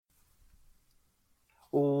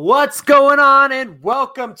What's going on, and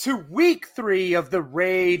welcome to week 3 of the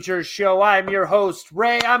Ragers Show. I'm your host,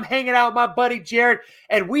 Ray. I'm hanging out with my buddy, Jared,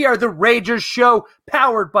 and we are the Ragers Show,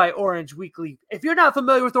 powered by Orange Weekly. If you're not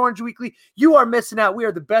familiar with Orange Weekly, you are missing out. We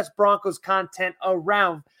are the best Broncos content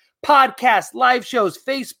around. Podcasts, live shows,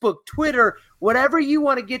 Facebook, Twitter, whatever you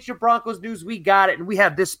want to get your Broncos news, we got it. And we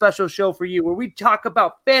have this special show for you where we talk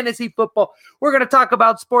about fantasy football. We're going to talk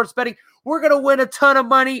about sports betting. We're going to win a ton of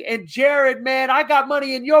money. And Jared, man, I got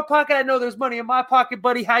money in your pocket. I know there's money in my pocket,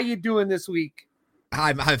 buddy. How you doing this week?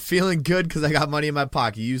 I'm feeling good because I got money in my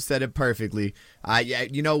pocket. You said it perfectly. Yeah,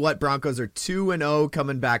 you know what? Broncos are 2-0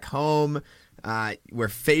 coming back home. We're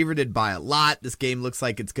favorited by a lot. This game looks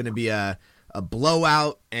like it's going to be a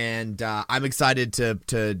blowout, and I'm excited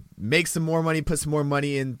to make some more money, put some more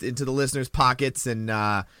money into the listeners' pockets, and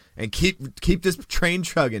keep this train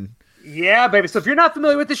chugging. Yeah, baby. So if you're not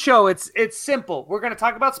familiar with the show, it's simple. We're going to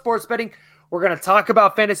talk about sports betting. We're going to talk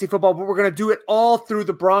about fantasy football, but we're going to do it all through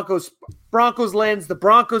the Broncos lens, the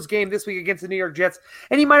Broncos game this week against the New York Jets.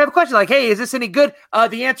 And you might have a question like, hey, is this any good?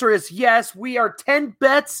 The answer is yes. We are 10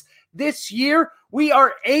 bets this year. We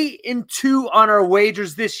are 8-2 on our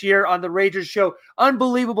wagers this year on the Ragers Show.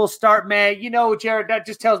 Unbelievable start, man. You know, Jared, that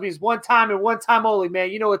just tells me it's one time and one time only, man.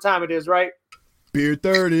 You know what time it is, right? Beer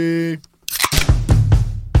 30.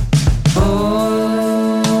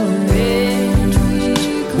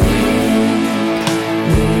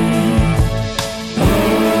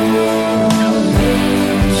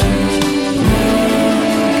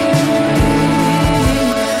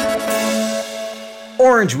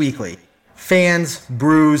 Orange Weekly. Fans,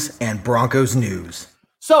 brews, and Broncos news.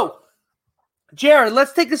 So, Jared,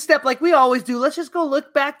 let's take a step like we always do. Let's just go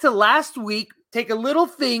look back to last week, take a little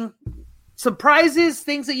thing, surprises,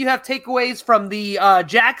 things that you have takeaways from the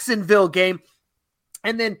Jacksonville game,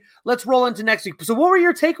 and then let's roll into next week. So what were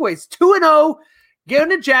your takeaways? 2-0, get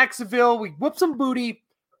into Jacksonville, we whoop some booty.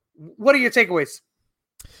 What are your takeaways?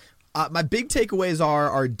 My big takeaways are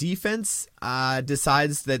our defense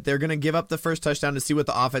decides that they're going to give up the first touchdown to see what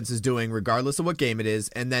the offense is doing, regardless of what game it is,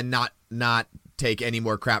 and then not take any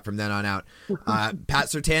more crap from then on out. Pat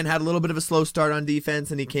Surtain had a little bit of a slow start on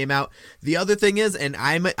defense, and he came out. The other thing is, and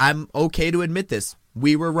I'm okay to admit this,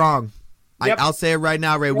 we were wrong. Yep. I'll say it right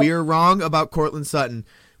now, Ray. Yep. We were wrong about Courtland Sutton.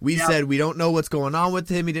 We said we don't know what's going on with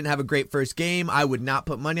him. He didn't have a great first game. I would not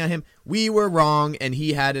put money on him. We were wrong, and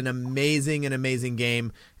he had an amazing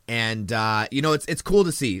game. And, it's cool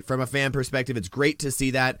to see from a fan perspective. It's great to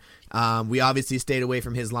see that. We obviously stayed away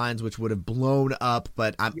from his lines, which would have blown up,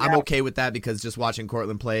 but I'm okay with that because just watching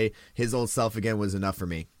Courtland play his old self again was enough for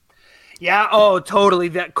me. Yeah, oh, totally.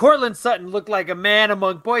 That Courtland Sutton looked like a man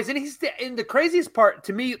among boys. And the craziest part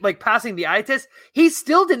to me, like passing the eye test, he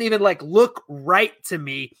still didn't even look right to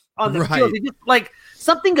me on the field. He just,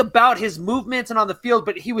 something about his movements and on the field,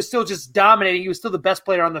 but he was still just dominating. He was still the best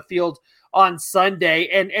player on the field on Sunday.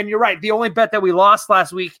 And you're right. The only bet that we lost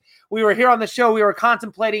last week, we were here on the show. We were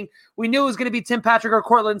contemplating. We knew it was going to be Tim Patrick or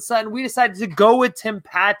Courtland Sutton. We decided to go with Tim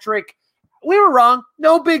Patrick. We were wrong.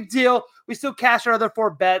 No big deal. We still cashed our other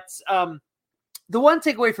 4 bets. The one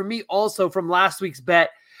takeaway for me also from last week's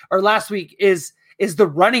bet or last week is the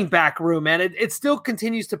running back room, man. It still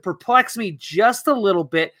continues to perplex me just a little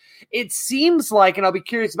bit. It seems like, and I'll be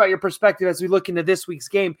curious about your perspective as we look into this week's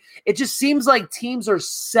game, it just seems like teams are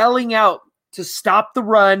selling out to stop the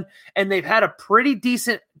run, and they've had a pretty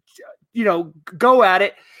decent, go at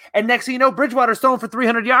it. And next thing you know, Bridgewater's throwing for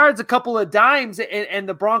 300 yards, a couple of dimes, and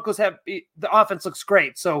the Broncos the offense looks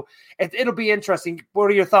great. So it'll be interesting.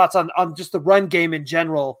 What are your thoughts on just the run game in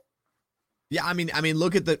general? Yeah, I mean,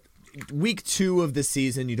 look at the week 2 of the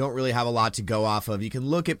season. You don't really have a lot to go off of. You can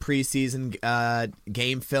look at preseason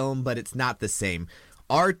game film, but it's not the same.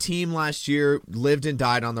 Our team last year lived and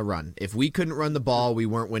died on the run. If we couldn't run the ball, we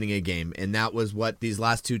weren't winning a game. And that was what these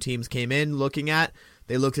last 2 teams came in looking at.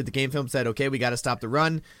 They looked at the game film, said, okay, we got to stop the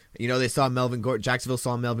run. They saw Jacksonville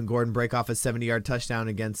saw Melvin Gordon break off a 70-yard touchdown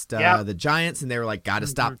against the Giants, and they were like, got to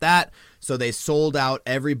stop that. So they sold out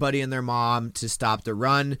everybody and their mom to stop the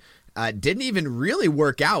run. Didn't even really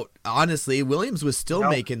work out, honestly. Williams was still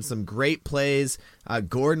making some great plays.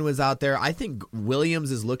 Gordon was out there. I think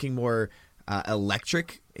Williams is looking more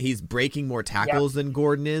electric. He's breaking more tackles than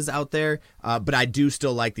Gordon is out there. But I do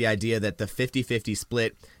still like the idea that the 50-50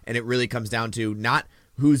 split, and it really comes down to not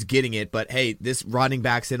who's getting it, but hey, this running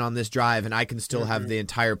back's in on this drive, and I can still have the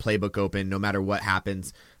entire playbook open no matter what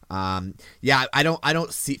happens. I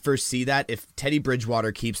don't foresee that if Teddy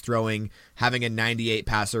Bridgewater keeps throwing, having a 98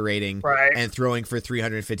 passer rating, and throwing for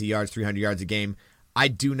 350 yards, 300 yards a game. I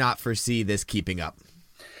do not foresee this keeping up.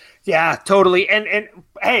 Yeah, totally. And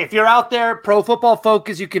hey, if you're out there, Pro Football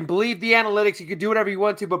Focus, you can believe the analytics, you can do whatever you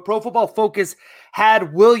want to, but Pro Football Focus had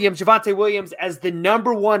Javonte Williams, as the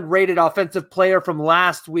number one rated offensive player from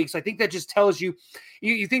last week. So I think that just tells you,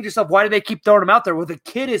 you think to yourself, why do they keep throwing him out there? Well, the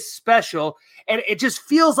kid is special, and it just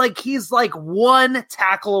feels like he's like one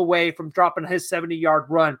tackle away from dropping his 70-yard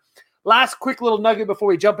run. Last quick little nugget before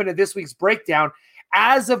we jump into this week's breakdown.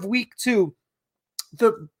 As of week 2,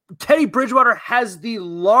 the Teddy Bridgewater has the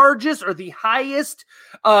largest or the highest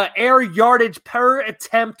air yardage per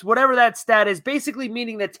attempt, whatever that stat is, basically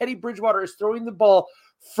meaning that Teddy Bridgewater is throwing the ball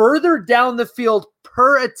further down the field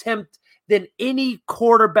per attempt than any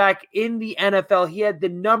quarterback in the NFL.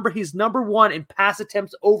 He's number one in pass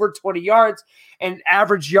attempts over 20 yards and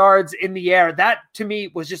average yards in the air. That to me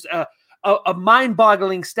was just a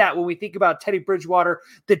mind-boggling stat when we think about Teddy Bridgewater,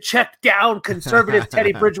 the check-down conservative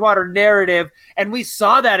Teddy Bridgewater narrative, and we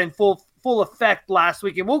saw that in full effect last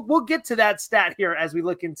week. And we'll get to that stat here as we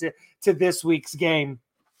look into this week's game.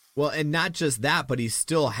 Well, and not just that, but he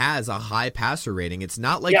still has a high passer rating. It's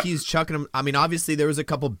not like he's chucking them. I mean, obviously there was a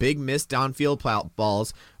couple big missed downfield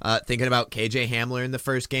balls. Thinking about KJ Hamler in the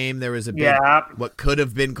first game, there was a big what could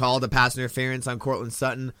have been called a pass interference on Courtland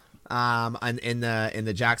Sutton. In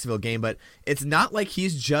the Jacksonville game, but it's not like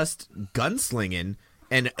he's just gunslinging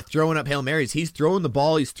and throwing up Hail Marys. He's throwing the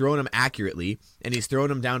ball, he's throwing them accurately, and he's throwing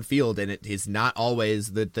them downfield, and it is not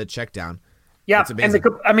always the check down. Yeah, and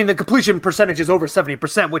the completion percentage is over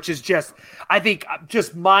 70%, which is just, I think,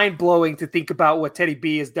 just mind-blowing to think about what Teddy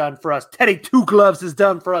B has done for us. Teddy Two Gloves has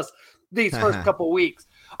done for us these first couple weeks.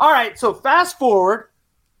 All right, so fast forward.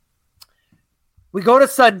 We go to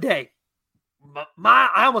Sunday.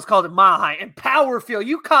 I almost called it Mile High. And Power Field,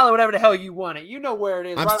 you call it whatever the hell you want it. You know where it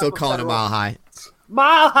is. I'm still calling it Mile High.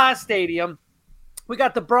 Mile High Stadium. We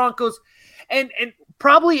got the Broncos. And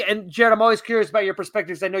Jared, I'm always curious about your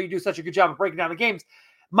perspectives. I know you do such a good job of breaking down the games.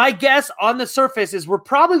 My guess on the surface is we're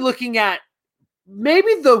probably looking at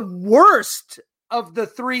maybe the worst of the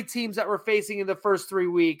 3 teams that we're facing in the first 3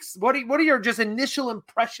 weeks. What are your just initial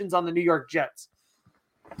impressions on the New York Jets?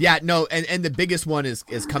 Yeah, no, and the biggest one is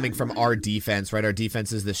coming from our defense, right? Our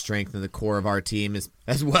defense is the strength and the core of our team,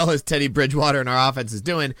 as well as Teddy Bridgewater and our offense is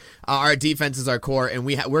doing. Our defense is our core, and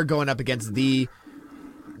we're going up against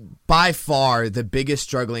by far the biggest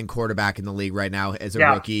struggling quarterback in the league right now as a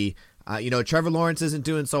rookie. Trevor Lawrence isn't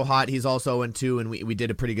doing so hot. He's also 0-2, and we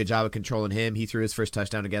did a pretty good job of controlling him. He threw his first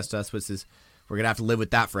touchdown against us, we're going to have to live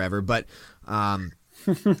with that forever. But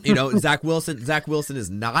Zach Wilson is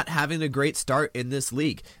not having a great start in this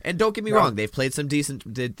league. And don't get me wrong, they've played some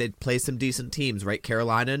decent teams, right?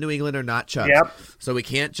 Carolina and New England are not chubs. Yep. So we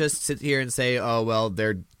can't just sit here and say, oh, well,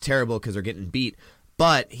 they're terrible because they're getting beat.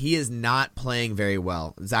 But he is not playing very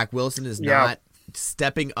well. Zach Wilson is not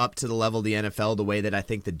stepping up to the level of the NFL the way that I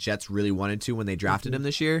think the Jets really wanted to when they drafted him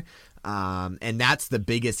this year. And that's the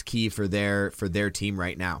biggest key for their team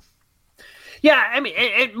right now. Yeah, I mean,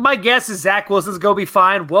 my guess is Zach Wilson's going to be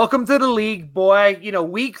fine. Welcome to the league, boy.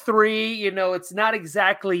 Week 3, it's not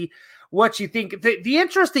exactly what you think. The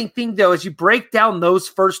interesting thing, though, is you break down those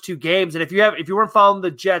first 2 games, and if you weren't following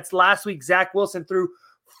the Jets last week, Zach Wilson threw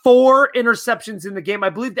 4 interceptions in the game.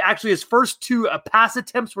 I believe that actually his first 2 pass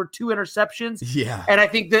attempts were 2 interceptions. Yeah, and I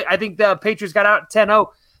think the Patriots got out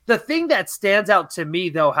 10-0. The thing that stands out to me,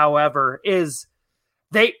 though, however, is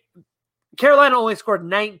Carolina only scored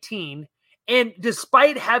 19. And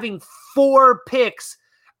despite having 4 picks,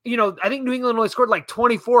 I think New England only scored like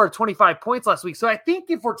 24 or 25 points last week. So I think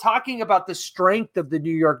if we're talking about the strength of the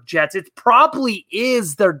New York Jets, it probably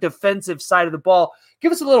is their defensive side of the ball.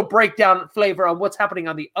 Give us a little breakdown flavor on what's happening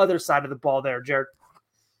on the other side of the ball there, Jared.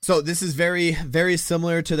 So this is very, very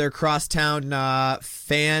similar to their crosstown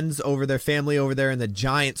fans over their family over there in the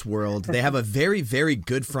Giants world. They have a very, very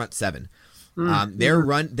good front 7. Their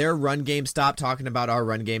run game, stop talking about our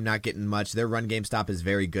run game not getting much. Their run game stop is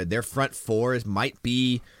very good. Their front 4 might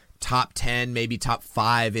be top 10, maybe top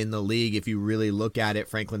 5 in the league if you really look at it.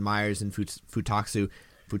 Franklin Myers and Futasi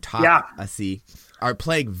are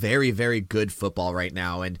playing very, very good football right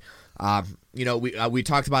now. And we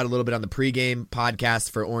talked about it a little bit on the pregame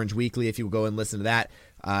podcast for Orange Weekly. If you go and listen to that.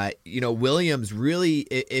 Williams really,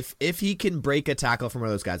 if he can break a tackle from one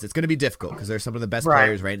of those guys, it's going to be difficult because they're some of the best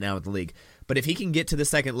players right now in the league. But if he can get to the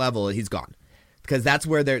second level, he's gone, because that's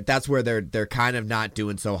where they're kind of not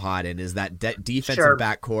doing so hot in, is that defensive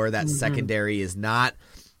back core, that secondary is not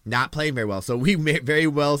playing very well. So we may very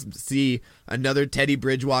well see another Teddy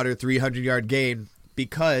Bridgewater 300-yard game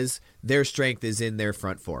because their strength is in their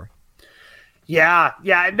front 4. Yeah.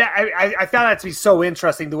 And I found that to be so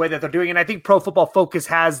interesting the way that they're doing it. And I think Pro Football Focus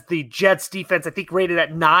has the Jets defense, I think, rated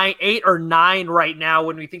at 8 or 9 right now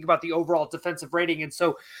when we think about the overall defensive rating. And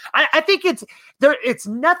so I think it's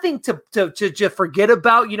nothing to forget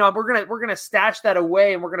about. We're gonna stash that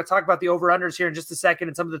away, and we're gonna talk about the over-unders here in just a second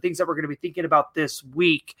and some of the things that we're gonna be thinking about this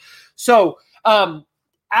week. So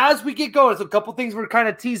as we get going, so a couple things we're kind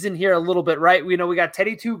of teasing here a little bit, right? We got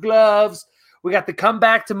Teddy Two Gloves. We got the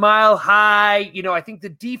comeback to Mile High. I think the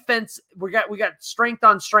defense, we got strength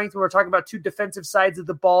on strength. We're talking about two defensive sides of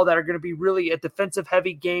the ball that are going to be really a defensive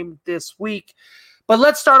heavy game this week. But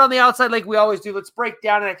let's start on the outside like we always do. Let's break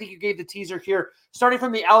down, and I think you gave the teaser here. Starting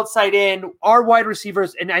from the outside in, our wide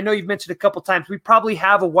receivers, and I know you've mentioned a couple times, we probably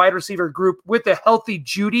have a wide receiver group with a healthy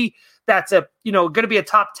Judy that's going to be a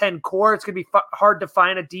top 10 core. It's going to be hard to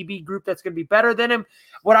find a DB group that's going to be better than him.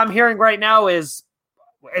 What I'm hearing right now is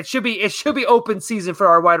it should be open season for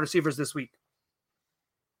our wide receivers this week.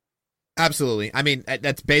 Absolutely. I mean,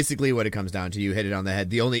 that's basically what it comes down to. You hit it on the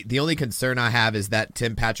head. The only concern I have is that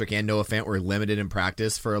Tim Patrick and Noah Fant were limited in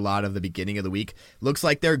practice for a lot of the beginning of the week. Looks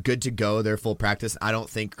like they're good to go. They're full practice. I don't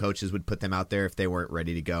think coaches would put them out there if they weren't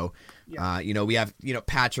ready to go. Yeah. We have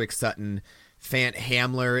Patrick, Sutton, Fant,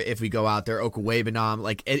 Hamler. If we go out there, Okwuegbunam,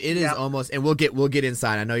 like it is almost, and we'll get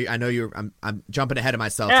inside. I know you're. I'm jumping ahead of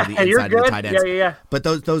myself to the inside of the tight ends. Yeah. But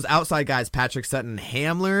those outside guys, Patrick, Sutton,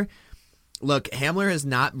 Hamler. Look, Hamler has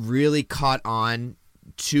not really caught on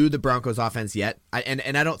to the Broncos offense yet.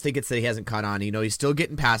 And I don't think it's that he hasn't caught on. He's still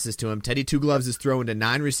getting passes to him. Teddy Two Gloves is throwing to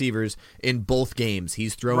 9 receivers in both games.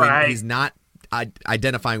 He's throwing. Right. He's not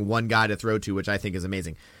identifying one guy to throw to, which I think is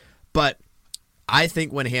amazing. But I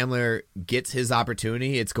think when Hamler gets his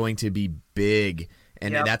opportunity, it's going to be big,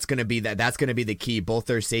 and that's going to be the key. Both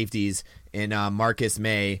their safeties in Marcus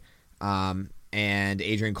May and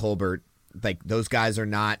Adrian Colbert, like those guys are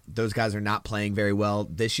not playing very well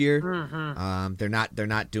this year. Mm-hmm. They're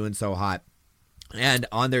not doing so hot. And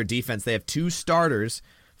on their defense, they have 2 starters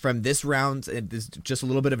from this round. And this is just a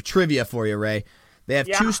little bit of trivia for you, Ray. They have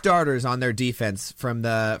 2 starters on their defense from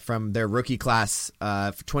their rookie class,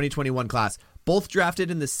 2021 class. Both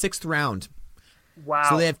drafted in the 6th round. Wow.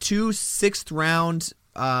 So they have 2 6th round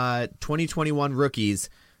 2021 rookies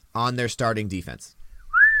on their starting defense.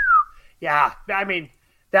 Yeah, I mean,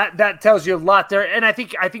 that tells you a lot there. And I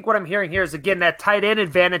think what I'm hearing here is, again, that tight end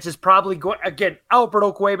advantage is probably going, again, Albert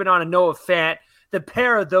Okwuegbunam and Noah Fant. The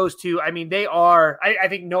pair of those two, I mean, they are, I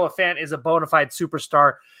think Noah Fant is a bona fide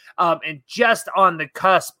superstar and just on the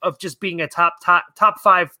cusp of just being a top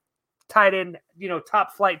 5 tight end,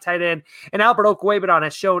 top flight tight end. And Albert Okwuegbunam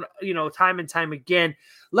has shown, time and time again.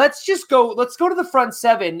 Let's go to the front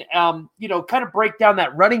 7, kind of break down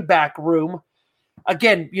that running back room.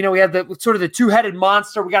 Again, we have the sort of the two-headed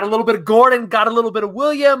monster. We got a little bit of Gordon, got a little bit of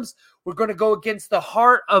Williams. We're going to go against the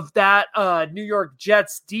heart of that New York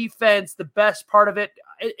Jets defense, the best part of it.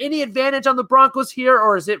 Any advantage on the Broncos here,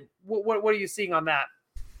 or is it what are you seeing on that?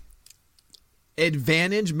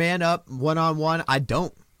 Advantage, man up, one-on-one, I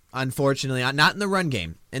don't. Unfortunately, not in the run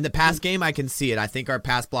game. In the pass game, I can see it. I think our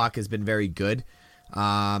pass block has been very good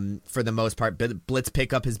for the most part. Blitz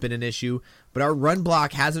pickup has been an issue, but our run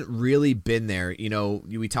block hasn't really been there.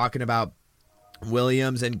 We talking about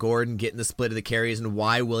Williams and Gordon getting the split of the carries, and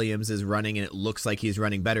why Williams is running and it looks like he's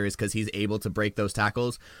running better is because he's able to break those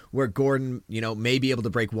tackles, where Gordon, may be able to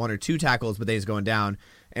break 1 or 2 tackles, but then he's going down,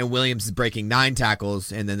 and Williams is breaking 9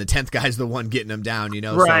 tackles, and then the 10th guy's the one getting him down,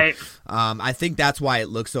 Right. So I think that's why it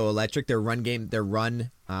looks so electric. Their run game, their run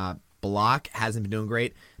block hasn't been doing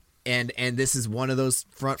great, and this is one of those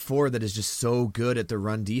front 4 that is just so good at the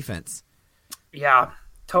run defense. Yeah,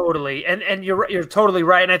 totally. And you're totally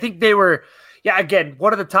right. And I think they were, again,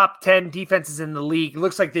 one of the top 10 defenses in the league. It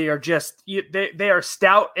looks like they are just they are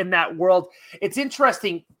stout in that world. It's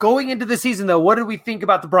interesting going into the season, though. What did we think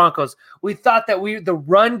about the Broncos? We thought that the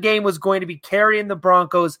run game was going to be carrying the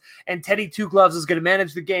Broncos, and Teddy Two Gloves was going to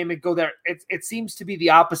manage the game and go there. It seems to be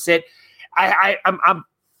the opposite. I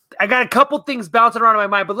got a couple things bouncing around in my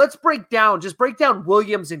mind, but let's break down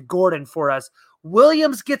Williams and Gordon for us.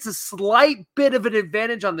 Williams gets a slight bit of an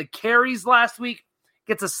advantage on the carries last week,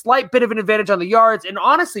 gets a slight bit of an advantage on the yards. And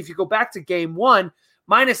honestly, if you go back to game 1,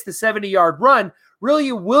 minus the 70-yard run,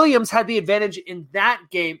 really Williams had the advantage in that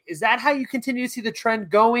game. Is that how you continue to see the trend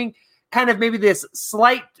going? Kind of maybe this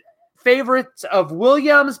slight favorite of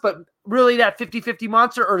Williams, but really that 50-50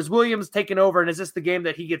 monster, or is Williams taking over, and is this the game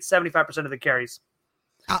that he gets 75% of the carries?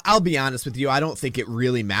 I'll be honest with you. I don't think it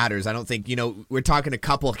really matters. I don't think, we're talking a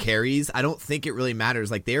couple carries. I don't think it really matters.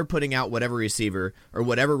 Like, they're putting out whatever receiver or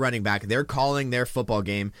whatever running back. They're calling their football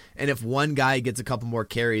game. And if one guy gets a couple more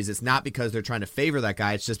carries, it's not because they're trying to favor that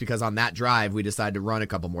guy. It's just because on that drive, we decide to run a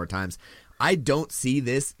couple more times. I don't see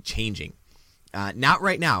this changing. Not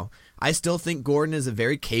right now. I still think Gordon is a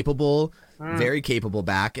very capable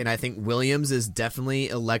back. And I think Williams is definitely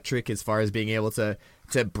electric as far as being able to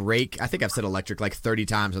break. I think I've said electric like 30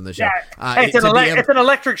 times on the show. Yeah. Hey, it's an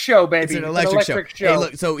electric show, baby. It's an electric show. Hey,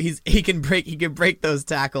 look, so he can break those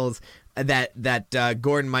tackles that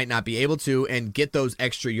Gordon might not be able to, and get those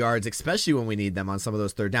extra yards, especially when we need them on some of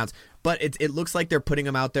those third downs. But it looks like they're putting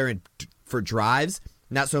him out there for drives,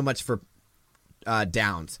 not so much for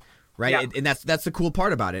downs. Right, yeah. And that's the cool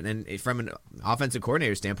part about it. And from an offensive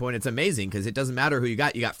coordinator standpoint, it's amazing because it doesn't matter who you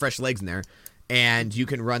got. You got fresh legs in there, and you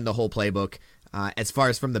can run the whole playbook. As far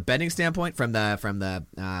as from the betting standpoint, from the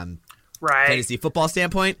fantasy football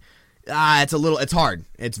standpoint, it's hard.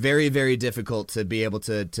 It's very, very difficult to be able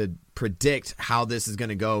to predict how this is going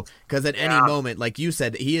to go, because at any moment, like you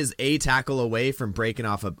said, he is a tackle away from breaking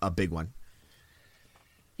off a big one.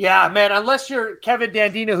 Yeah, man, unless you're Kevin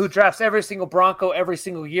Dandino, who drafts every single Bronco every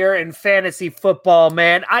single year in fantasy football,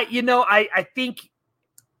 man, I think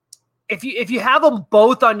if you have them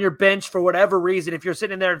both on your bench for whatever reason, if you're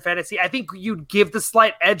sitting there in fantasy, I think you'd give the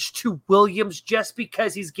slight edge to Williams just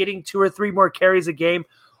because he's getting 2 or 3 more carries a game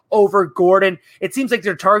over Gordon. It seems like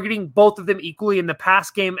they're targeting both of them equally in the pass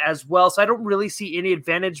game as well, so I don't really see any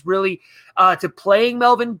advantage really to playing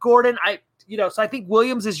Melvin Gordon. So I think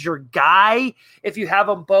Williams is your guy if you have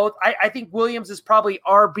them both. I think Williams is probably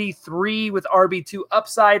RB3 with RB2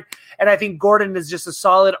 upside, and I think Gordon is just a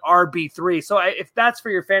solid RB3. So if that's for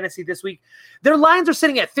your fantasy this week, their lines are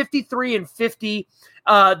sitting at 53 and 50.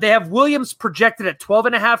 They have Williams projected at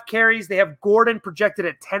 12.5 carries. They have Gordon projected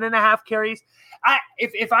at 10.5 carries.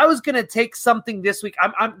 If I was going to take something this week,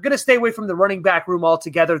 I'm going to stay away from the running back room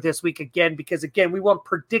altogether this week again, because, again, we want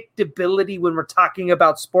predictability when we're talking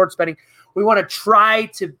about sports betting. We want to try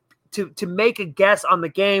to make a guess on the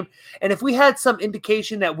game. And if we had some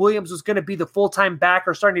indication that Williams was going to be the full-time back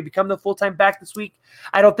or starting to become the full-time back this week,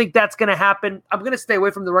 I don't think that's going to happen. I'm going to stay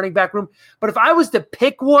away from the running back room. But if I was to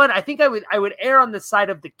pick one, I think I would err on the side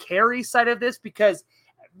of the carry side of this, because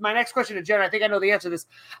my next question to Jen, I think I know the answer to this.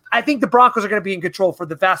 I think the Broncos are going to be in control for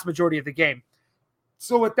the vast majority of the game.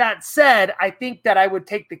 So with that said, I think that I would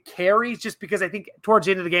take the carries, just because I think towards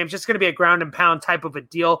the end of the game, it's just going to be a ground and pound type of a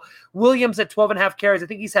deal. Williams at 12.5 carries. I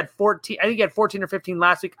think he's had 14. I think he had 14 or 15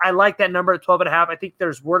 last week. I like that number at 12.5. I think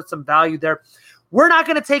there's worth some value there. We're not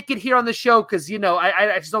going to take it here on the show because,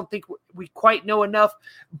 I just don't think we quite know enough.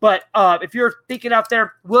 But if you're thinking out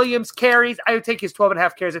there, Williams carries, I would take his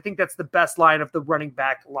 12.5 carries. I think that's the best line of the running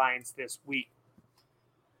back lines this week.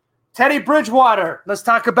 Teddy Bridgewater, let's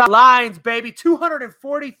talk about lines, baby.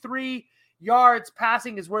 243 yards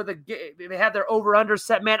passing is where they have their over-under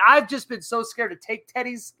set. Man, I've just been so scared to take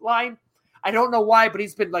Teddy's line. I don't know why, but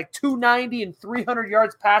he's been like 290 and 300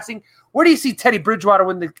 yards passing. Where do you see Teddy Bridgewater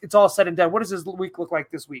when it's all said and done? What does his week look like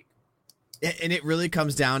this week? And it really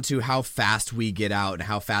comes down to how fast we get out and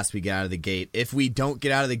how fast we get out of the gate. If we don't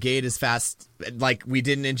get out of the gate as fast like we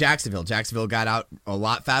didn't in Jacksonville got out a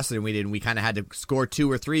lot faster than we did, and we kind of had to score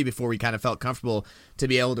 2 or 3 before we kind of felt comfortable to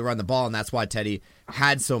be able to run the ball, and that's why Teddy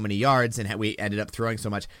had so many yards and we ended up throwing so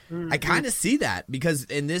much. Mm-hmm. I kind of see that, because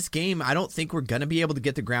in this game, I don't think we're going to be able to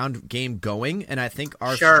get the ground game going, and I think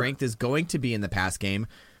our strength is going to be in the pass game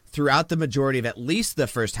throughout the majority of at least the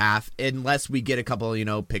first half, unless we get a couple,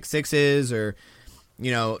 pick sixes or,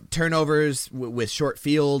 turnovers with short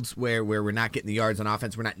fields where we're not getting the yards on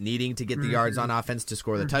offense. We're not needing to get the yards on offense to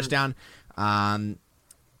score the touchdown. The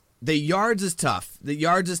yards is tough.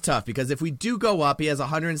 Because if we do go up, he has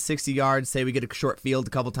 160 yards. Say we get a short field a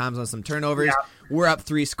couple times on some turnovers. Yeah. We're up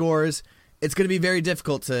 3 scores. It's going to be very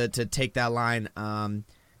difficult to take that line.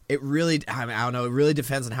 It really, I don't know. It really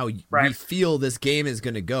depends on how we feel this game is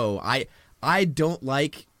going to go. I don't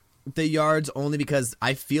like the yards only because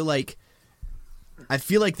I feel like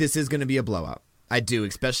this is going to be a blowout. I do,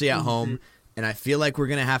 especially at home. And I feel like we're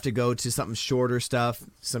going to have to go to something shorter stuff,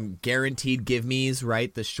 some guaranteed give-me's,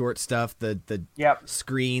 right? The short stuff, the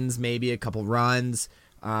screens, maybe a couple runs.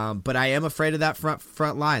 But I am afraid of that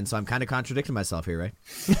front line, so I'm kind of contradicting myself here, right?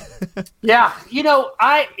 Yeah,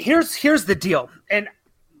 here's the deal. And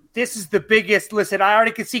this is the biggest. Listen, I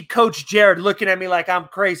already can see Coach Jared looking at me like I'm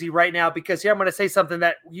crazy right now, because here I'm going to say something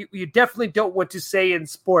that you definitely don't want to say in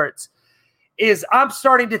sports. Is I'm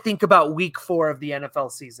starting to think about week 4 of the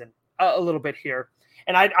NFL season a little bit here.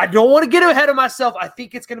 And I don't want to get ahead of myself. I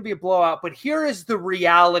think it's going to be a blowout, but here is the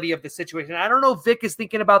reality of the situation. I don't know if Vic is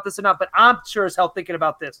thinking about this or not, but I'm sure as hell thinking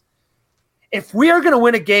about this. If we are going to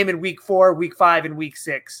win a game in week 4, week 5, and week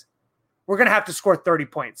 6, we're going to have to score 30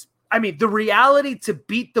 points. I mean, the reality to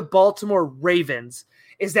beat the Baltimore Ravens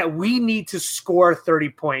is that we need to score 30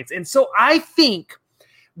 points. And so I think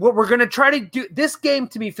what we're going to try to do, this game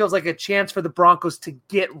to me feels like a chance for the Broncos to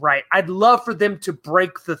get right. I'd love for them to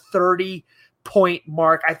break the 30-point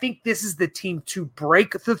mark. I think this is the team to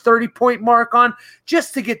break the 30-point mark on,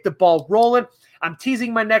 just to get the ball rolling. I'm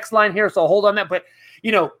teasing my next line here, so I'll hold on that. But,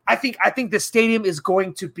 I think the stadium is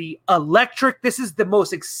going to be electric. This is the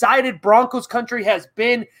most excited Broncos country has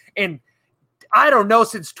been in, I don't know,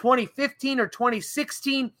 since 2015 or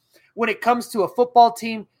 2016 when it comes to a football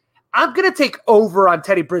team. I'm going to take over on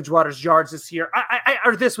Teddy Bridgewater's yards this year,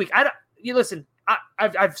 or this week.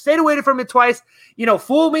 I've stayed away from it twice.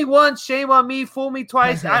 Fool me once, shame on me. Fool me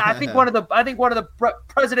twice. I think one of the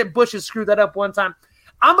President Bushes screwed that up one time.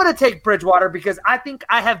 I'm going to take Bridgewater because I think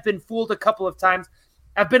I have been fooled a couple of times.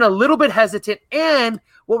 I've been a little bit hesitant, and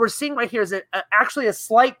what we're seeing right here is actually a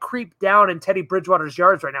slight creep down in Teddy Bridgewater's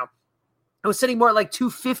yards right now. I was sitting more at like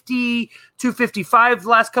 250, 255 the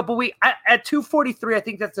last couple of weeks. At 243, I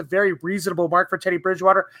think that's a very reasonable mark for Teddy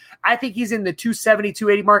Bridgewater. I think he's in the 270,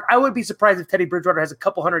 280 mark. I would be surprised if Teddy Bridgewater has a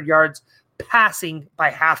couple hundred yards passing by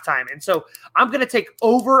halftime. And so I'm going to take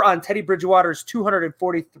over on Teddy Bridgewater's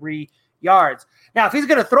 243 yards. Now, if he's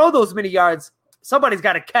going to throw those many yards, somebody's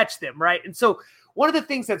got to catch them, right? And so one of the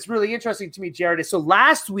things that's really interesting to me, Jared, is so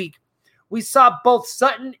last week we saw both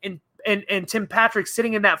Sutton and Tim Patrick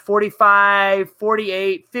sitting in that 45,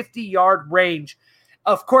 48, 50-yard range.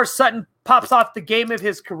 Of course, Sutton pops off the game of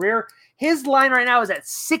his career. His line right now is at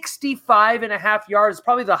 65.5 yards,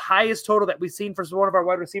 probably the highest total that we've seen for one of our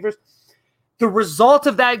wide receivers. The result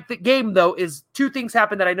of that game, though, is two things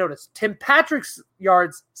happened that I noticed. Tim Patrick's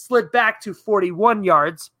yards slid back to 41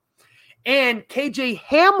 yards, and KJ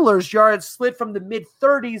Hamler's yards slid from the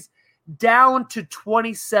mid-30s down to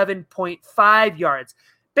 27.5 yards.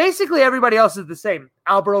 Basically, everybody else is the same.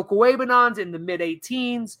 Albert Okwuegbunam's in the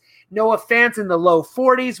mid-18s. Noah Fant's in the low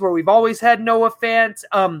 40s, where we've always had Noah Fant.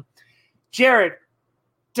 Jared,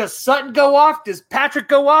 does Sutton go off? Does Patrick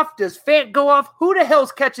go off? Does Fant go off? Who the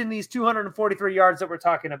hell's catching these 243 yards that we're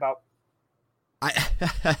talking about?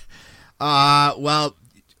 Well,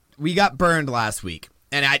 we got burned last week.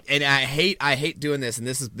 And I hate doing this, and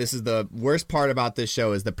this is the worst part about this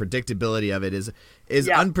show is the predictability of it is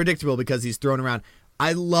unpredictable because he's thrown around.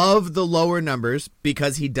 I love the lower numbers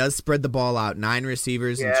because he does spread the ball out, 9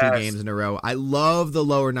 receivers in 2 games in a row. I love the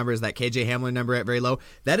lower numbers, that KJ Hamler number at very low.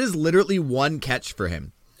 That is literally 1 catch for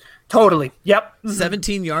him. Totally. Yep.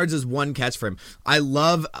 17 yards is 1 catch for him. I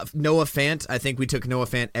love Noah Fant. I think we took Noah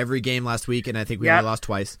Fant every game last week, and I think we only lost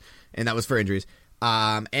twice, and that was for injuries.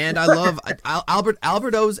 And I love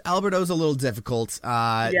Alberto's a little difficult.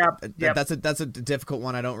 That's a difficult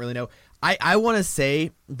one. I don't really know. I want to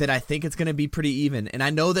say that I think it's going to be pretty even. And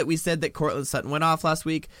I know that we said that Courtland Sutton went off last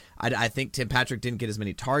week. I think Tim Patrick didn't get as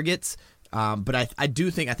many targets. But I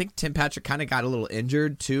think Tim Patrick kind of got a little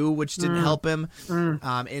injured too, which didn't help him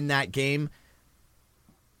in that game.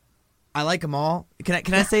 I like them all.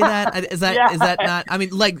 Can I say that? Is that not? I mean,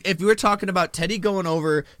 like if we were talking about Teddy going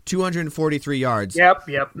over 243 yards. Yep.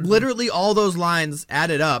 Literally all those lines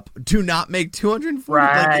added up do not make 240.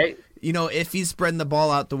 Right. Like, if he's spreading the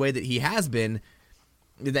ball out the way that he has been,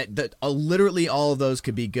 that literally all of those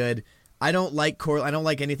could be good. I don't like I don't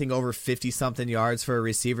like anything over 50-something yards for a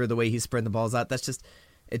receiver the way he's spreading the balls out.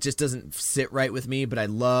 It just doesn't sit right with me, but I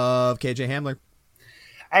love KJ Hamler.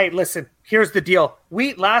 Hey, listen, here's the deal.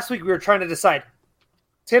 Last week we were trying to decide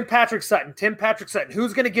Tim Patrick Sutton.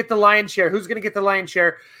 Who's going to get the lion's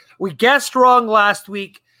share? We guessed wrong last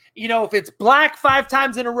week. If it's black 5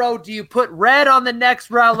 times in a row, do you put red on the next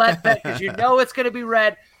roulette bet? Because it's going to be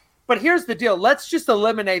red. But here's the deal. Let's just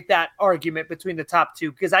eliminate that argument between the top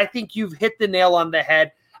 2 because I think you've hit the nail on the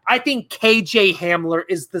head. I think KJ Hamler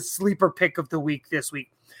is the sleeper pick of the week this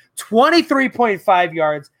week. 27.5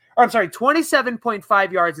 yards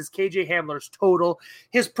is KJ Hamler's total.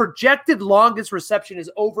 His projected longest reception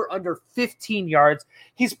is over under 15 yards.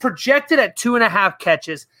 He's projected at 2.5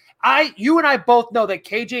 catches. You and I both know that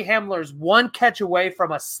KJ Hamler is 1 catch away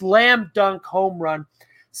from a slam dunk home run.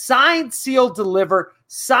 Sign, seal, deliver.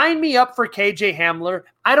 Sign me up for KJ Hamler.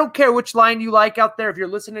 I don't care which line you like out there. If you're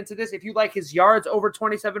listening to this, if you like his yards over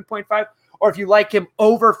 27.5, or if you like him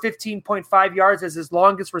over 15.5 yards as his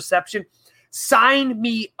longest reception, sign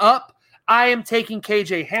me up. I am taking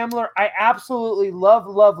KJ Hamler. I absolutely love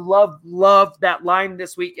that line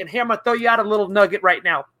this week. And here, I'm going to throw you out a little nugget right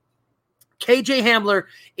now. KJ Hamler,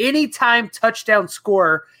 anytime touchdown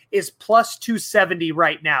scorer, is plus 270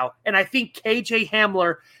 right now. And I think KJ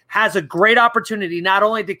Hamler has a great opportunity not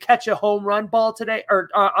only to catch a home run ball today or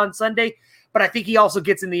on Sunday, but I think he also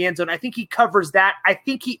gets in the end zone. I think he covers that. I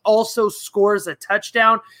think he also scores a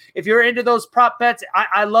touchdown. If you're into those prop bets,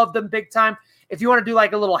 I love them big time. If you want to do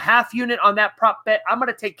like a little half unit on that prop bet, I'm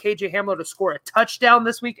going to take KJ Hamler to score a touchdown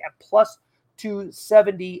this week at plus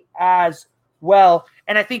 270 as well.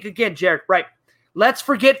 And I think, again, Jared, right, let's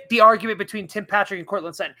forget the argument between Tim Patrick and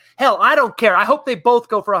Courtland Sutton. Hell, I don't care. I hope they both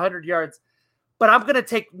go for 100 yards. But I'm going to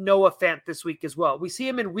take Noah Fant this week as well. We see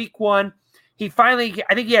him in week 1. He finally,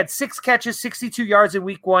 I think he had 6 catches, 62 yards in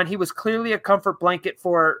week 1. He was clearly a comfort blanket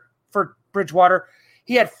for Bridgewater.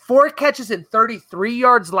 He had 4 catches and 33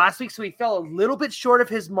 yards last week, so he fell a little bit short of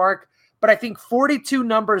his mark. But I think 42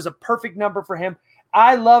 number is a perfect number for him.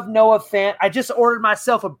 I love Noah Fant. I just ordered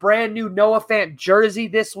myself a brand new Noah Fant jersey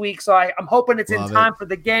this week, so I'm hoping it's in time for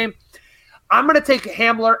the game. I'm going to take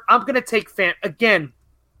Hamler. I'm going to take Fant. Again,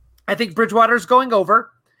 I think Bridgewater's going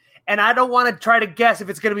over, and I don't want to try to guess if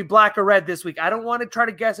it's going to be black or red this week. I don't want to try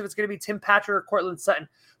to guess if it's going to be Tim Patrick or Courtland Sutton.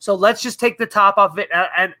 So let's just take the top off of it,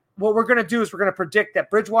 and what we're going to do is we're going to predict that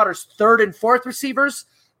Bridgewater's 3rd and 4th receivers,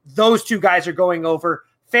 those 2 guys are going over.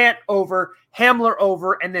 Fant over, Hamler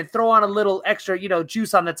over, and then throw on a little extra,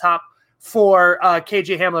 juice on the top for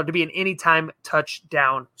KJ Hamler to be an anytime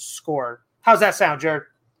touchdown scorer. How's that sound, Jared?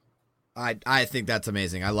 I think that's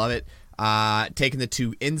amazing. I love it. Taking the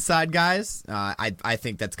 2 inside guys, I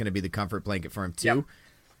think that's going to be the comfort blanket for him too.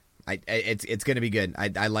 Yep. It's going to be good.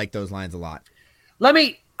 I like those lines a lot.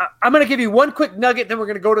 I'm going to give you one quick nugget, then we're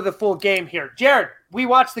going to go to the full game here. Jared, we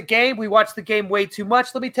watched the game. We watched the game way too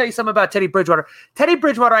much. Let me tell you something about Teddy Bridgewater. Teddy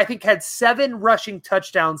Bridgewater, I think, had 7 rushing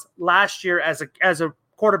touchdowns last year as a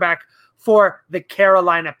quarterback for the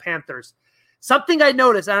Carolina Panthers. Something I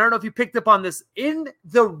noticed, I don't know if you picked up on this, in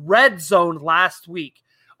the red zone last week,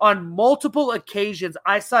 on multiple occasions,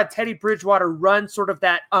 I saw Teddy Bridgewater run sort of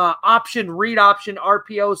that read option,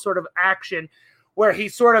 RPO sort of action, where he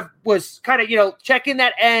sort of was kind of, checking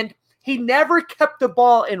that end. He never kept the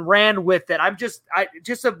ball and ran with it.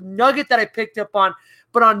 Just a nugget that I picked up on.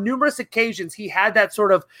 But on numerous occasions, he had that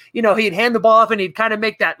sort of, he'd hand the ball off and he'd kind of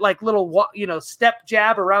make that like little, step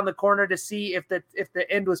jab around the corner to see if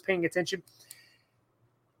the end was paying attention.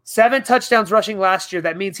 7 touchdowns rushing last year.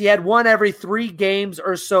 That means he had 1 every 3 games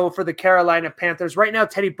or so for the Carolina Panthers. Right now,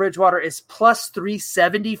 Teddy Bridgewater is plus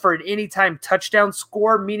 370 for an anytime touchdown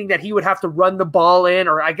score, meaning that he would have to run the ball in,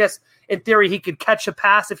 or I guess in theory he could catch a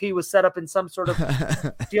pass if he was set up in some sort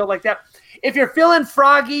of deal like that. If you're feeling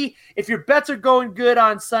froggy, if your bets are going good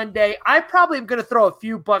on Sunday, I probably am going to throw a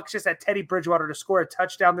few bucks just at Teddy Bridgewater to score a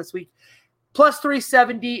touchdown this week. Plus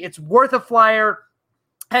 370, it's worth a flyer.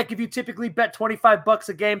 Heck, if you typically bet $25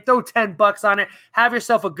 a game, throw $10 on it. Have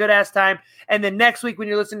yourself a good-ass time. And then next week when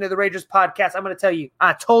you're listening to the Ragers podcast, I'm going to tell you,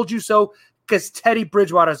 I told you so, because Teddy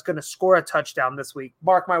Bridgewater is going to score a touchdown this week.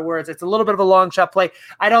 Mark my words. It's a little bit of a long shot play.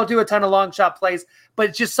 I don't do a ton of long shot plays, but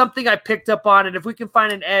it's just something I picked up on. And if we can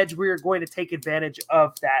find an edge, we are going to take advantage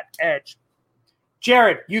of that edge.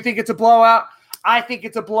 Jared, you think it's a blowout? I think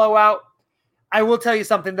it's a blowout. I will tell you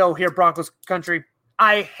something, though, here, Broncos country.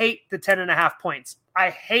 I hate the 10.5 points. I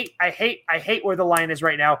hate where the line is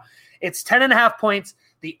right now. It's 10.5 points.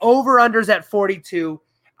 The over-under's at 42.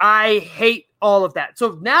 I hate all of that.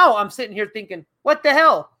 So now I'm sitting here thinking, what the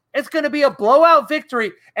hell? It's going to be a blowout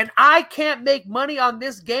victory, and I can't make money on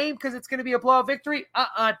this game because it's going to be a blowout victory?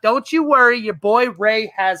 Don't you worry. Your boy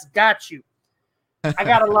Ray has got you. I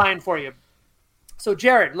got a line for you. So,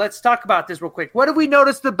 Jared, let's talk about this real quick. What have we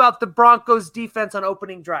noticed about the Broncos defense on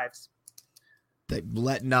opening drives? They're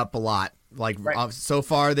letting up a lot. So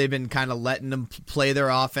far, they've been kind of letting them play their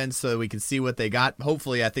offense so we can see what they got.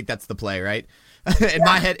 Hopefully, I think that's the play, right?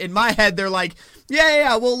 In my head, they're like,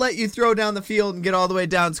 yeah, we'll let you throw down the field and get all the way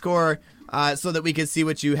down score so that we can see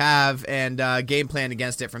what you have and game plan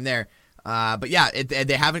against it from there. But yeah,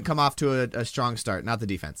 they haven't come off to a strong start, not the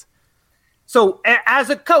defense. So as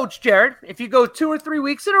a coach, Jared, if you go 2 or 3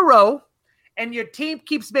 weeks in a row, and your team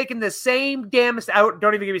keeps making the same damn out.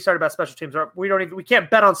 Don't even get me started about special teams. We can't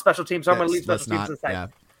bet on special teams. So I'm going to leave special teams aside. Yeah.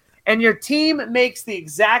 And your team makes the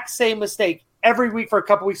exact same mistake every week for a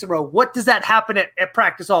couple weeks in a row. What does that happen at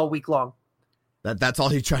practice all week long? That's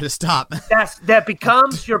all you try to stop. That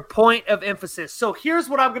becomes your point of emphasis. So here's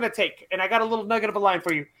what I'm going to take, and I got a little nugget of a line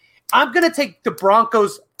for you. I'm going to take the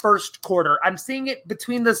Broncos first quarter. I'm seeing it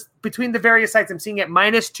between the various sites. I'm seeing it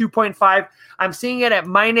minus 2.5. I'm seeing it at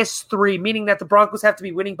minus 3, meaning that the Broncos have to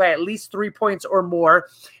be winning by at least 3 points or more.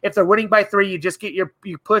 If they're winning by 3, you just get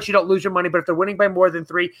you push, you don't lose your money. But if they're winning by more than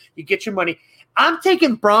 3, you get your money. I'm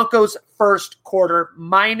taking Broncos first quarter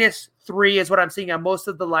minus 3 is what I'm seeing on most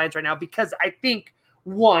of the lines right now, because I think,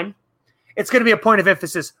 one, it's going to be a point of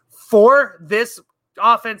emphasis for this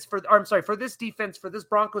for this defense, for this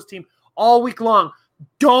Broncos team all week long.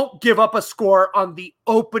 Don't give up a score on the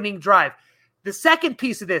opening drive. The second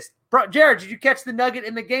piece of this, Jared, did you catch the nugget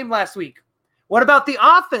in the game last week? What about the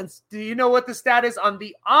offense? Do you know what the stat is on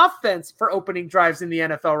the offense for opening drives in the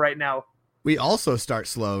NFL right now? We also start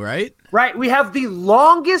slow, right? Right. We have the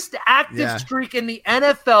longest active streak in the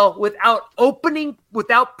NFL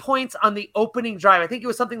without points on the opening drive. I think it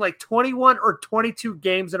was something like 21 or 22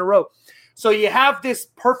 games in a row. So you have this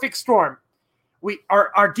perfect storm.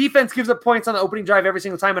 Our defense gives up points on the opening drive every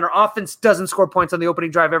single time, and our offense doesn't score points on the opening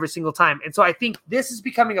drive every single time. And so I think this is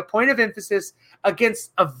becoming a point of emphasis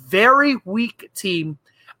against a very weak team.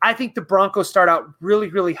 I think the Broncos start out really,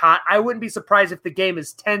 really hot. I wouldn't be surprised if the game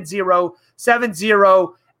is 10-0,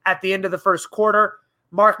 7-0 at the end of the first quarter.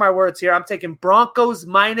 Mark my words here. I'm taking Broncos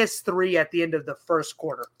minus 3 at the end of the first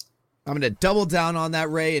quarter. I'm going to double down on that,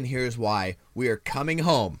 Ray, and here's why. We are coming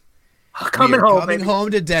home. Coming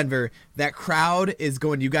home to Denver. That crowd is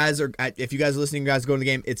going. If you guys are listening, you guys go to the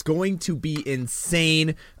game. It's going to be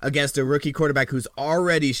insane against a rookie quarterback who's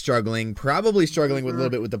already probably struggling with a little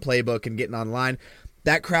bit with the playbook and getting online.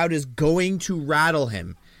 That crowd is going to rattle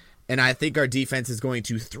him, and I think our defense is going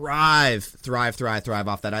to thrive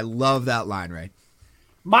off that. I love that line, Ray.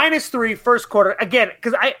 Minus 3 first quarter again,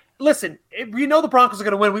 because we know the Broncos are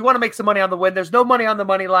going to win. We want to make some money on the win. There's no money on the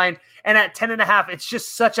money line. And at 10.5, it's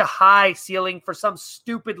just such a high ceiling for some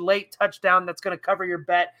stupid late touchdown that's going to cover your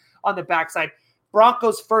bet on the backside.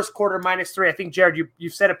 Broncos first quarter minus 3. I think, Jared,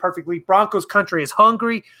 you've said it perfectly. Broncos country is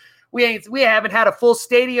hungry. We haven't had a full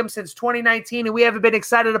stadium since 2019, and we haven't been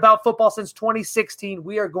excited about football since 2016.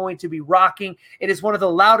 We are going to be rocking. It is one of the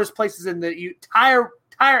loudest places in the entire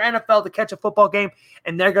NFL to catch a football game,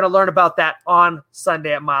 and they're going to learn about that on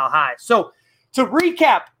Sunday at Mile High. So to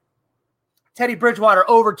recap, Teddy Bridgewater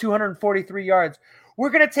over 243 yards. We're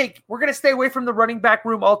going to stay away from the running back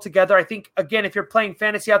room altogether. I think, again, if you're playing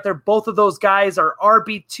fantasy out there, both of those guys are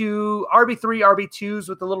RB2, RB3, RB2s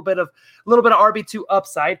with a little bit of RB2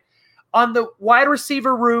 upside. On the wide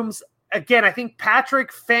receiver rooms, again, I think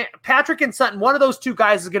Patrick and Sutton, one of those two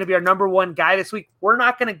guys is going to be our number one guy this week. We're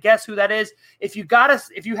not going to guess who that is. If you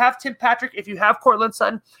have Tim Patrick, if you have Courtland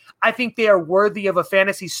Sutton, I think they are worthy of a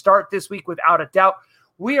fantasy start this week without a doubt.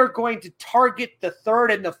 We are going to target the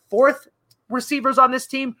third and the fourth receivers on this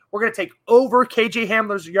team. We're going to take over KJ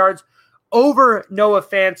Hamler's yards, over Noah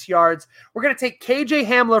Fant's yards. We're going to take KJ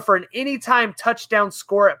Hamler for an anytime touchdown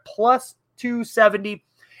score at plus 270.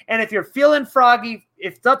 And if you're feeling froggy,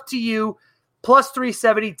 it's up to you. Plus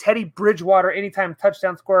 370, Teddy Bridgewater, anytime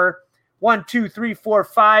touchdown scorer. 1, 2, 3, 4,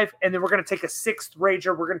 5. And then we're going to take a sixth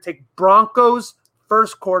rager. We're going to take Broncos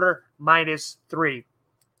first quarter minus 3.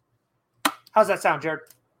 How's that sound, Jared?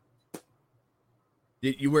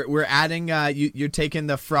 We're adding. You're taking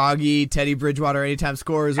the froggy Teddy Bridgewater anytime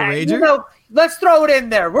score as a rager. Let's throw it in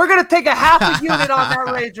there. We're gonna take a half a unit on that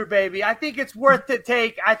rager, baby. I think it's worth the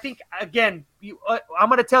take. I think again, I'm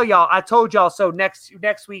gonna tell y'all. I told y'all so. Next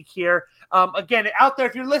week here. Again, out there,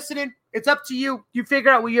 if you're listening, it's up to you. You figure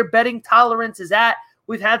out where your betting tolerance is at.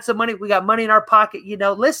 We've had some money. We got money in our pocket.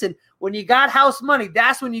 Listen, when you got house money,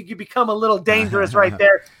 that's when you can become a little dangerous right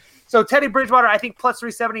there. So Teddy Bridgewater, I think plus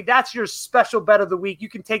 370, that's your special bet of the week. You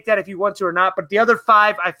can take that if you want to or not. But the other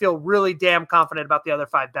 5, I feel really damn confident about the other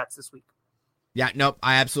 5 bets this week. Yeah, nope,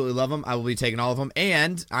 I absolutely love them. I will be taking all of them.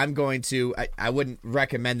 And I'm going to, I wouldn't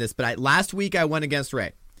recommend this, but last week I went against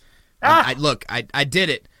Ray. I did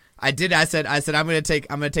it. I said I'm going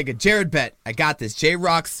to take a Jared bet. I got this.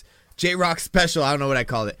 J-Rock special. I don't know what I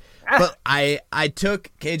called it. But I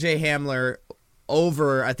took KJ Hamler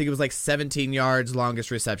over, I think it was like 17 yards,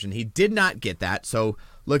 longest reception. He did not get that. So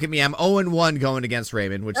look at me. I'm 0-1 going against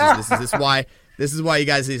Raymond, which is this is why you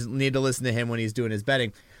guys need to listen to him when he's doing his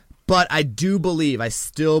betting. But I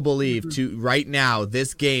still believe to right now,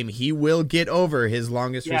 this game, he will get over his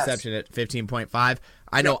longest reception at 15.5.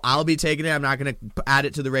 I know I'll be taking it. I'm not going to add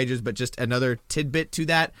it to the Ragers, but just another tidbit to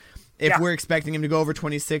that. If we're expecting him to go over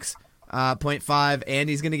 26.5 and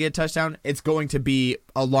he's going to get a touchdown, it's going to be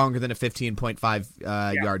a longer than a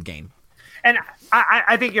 15.5 yard gain. And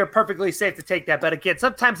I think you're perfectly safe to take that. But again,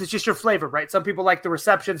 sometimes it's just your flavor, right? Some people like the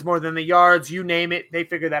receptions more than the yards. You name it, they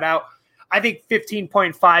figure that out. I think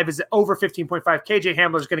 15.5 is over 15.5. KJ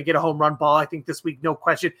Hamler is going to get a home run ball, I think, this week, no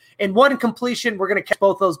question. And one completion, we're going to catch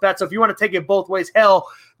both those bets. So if you want to take it both ways, hell,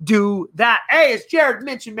 do that. Hey, as Jared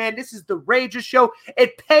mentioned, man, this is the Rager Show.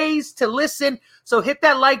 It pays to listen. So hit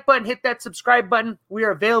that like button, hit that subscribe button. We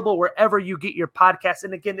are available wherever you get your podcasts.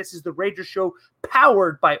 And again, this is the Rager Show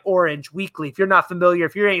powered by Orange Weekly. If you're not familiar,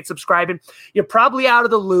 if you ain't subscribing, you're probably out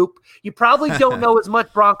of the loop. You probably don't know as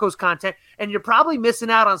much Broncos content, and you're probably missing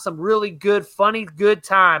out on some really good, funny, good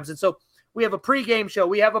times. And so we have a pregame show.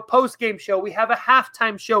 We have a postgame show. We have a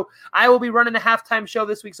halftime show. I will be running the halftime show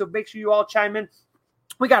this week, so make sure you all chime in.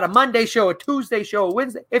 We got a Monday show, a Tuesday show, a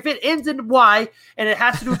Wednesday. If it ends in Y and it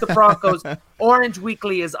has to do with the Broncos, Orange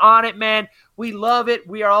Weekly is on it, man. We love it.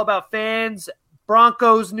 We are all about fans,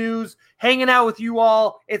 Broncos news, hanging out with you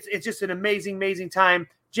all. It's just an amazing, amazing time.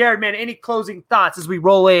 Jared, man, any closing thoughts as we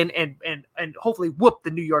roll in and hopefully whoop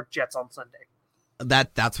the New York Jets on Sunday?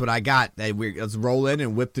 That's what I got. Let's roll in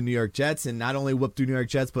and whip the New York Jets, and not only whip the New York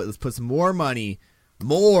Jets, but let's put some more money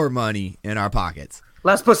in our pockets.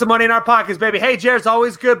 Let's put some money in our pockets, baby. Hey, Jared, it's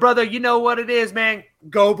always good, brother. You know what it is, man.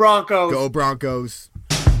 Go Broncos. Go Broncos.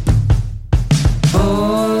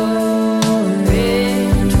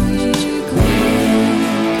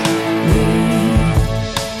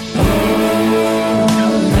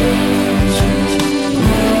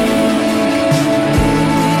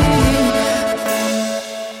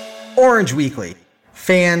 Orange Weekly.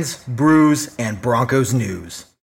 Fans, brews, and Broncos news.